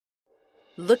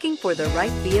Looking for the right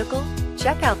vehicle?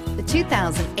 Check out the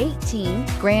 2018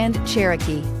 Grand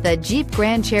Cherokee. The Jeep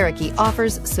Grand Cherokee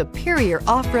offers superior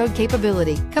off-road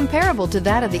capability comparable to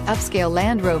that of the upscale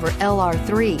Land Rover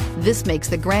LR3. This makes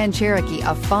the Grand Cherokee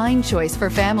a fine choice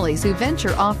for families who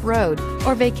venture off-road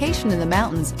or vacation in the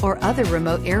mountains or other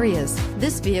remote areas.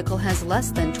 This vehicle has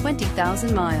less than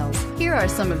 20,000 miles. Here are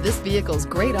some of this vehicle's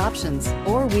great options: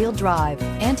 four-wheel drive,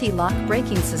 anti-lock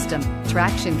braking system,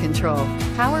 traction control,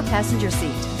 power passenger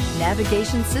seat,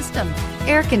 navigation system,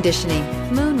 air conditioning,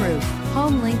 moonroof,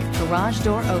 HomeLink garage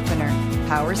door opener,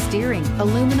 power steering,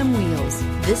 aluminum wheels.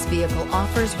 This vehicle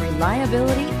offers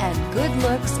reliability and good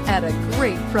looks at a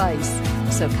great price.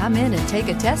 So come in and take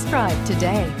a test drive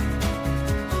today.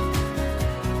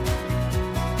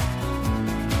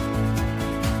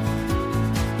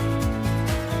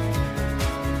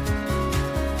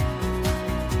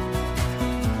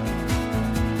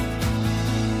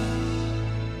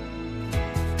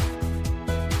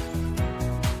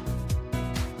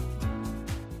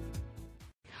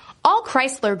 All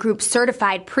Chrysler Group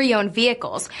certified pre-owned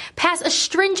vehicles pass a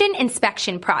stringent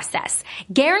inspection process,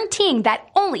 guaranteeing that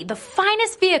only the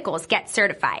finest vehicles get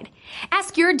certified.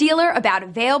 Ask your dealer about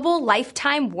available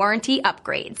lifetime warranty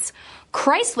upgrades.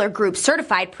 Chrysler Group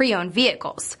certified pre-owned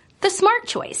vehicles, the smart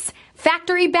choice,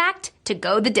 factory backed to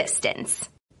go the distance.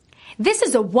 This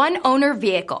is a one-owner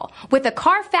vehicle with a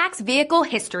CARFAX Vehicle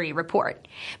History Report.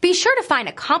 Be sure to find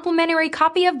a complimentary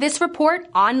copy of this report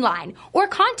online or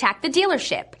contact the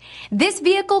dealership. This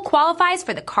vehicle qualifies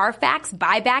for the CARFAX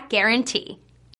buyback guarantee.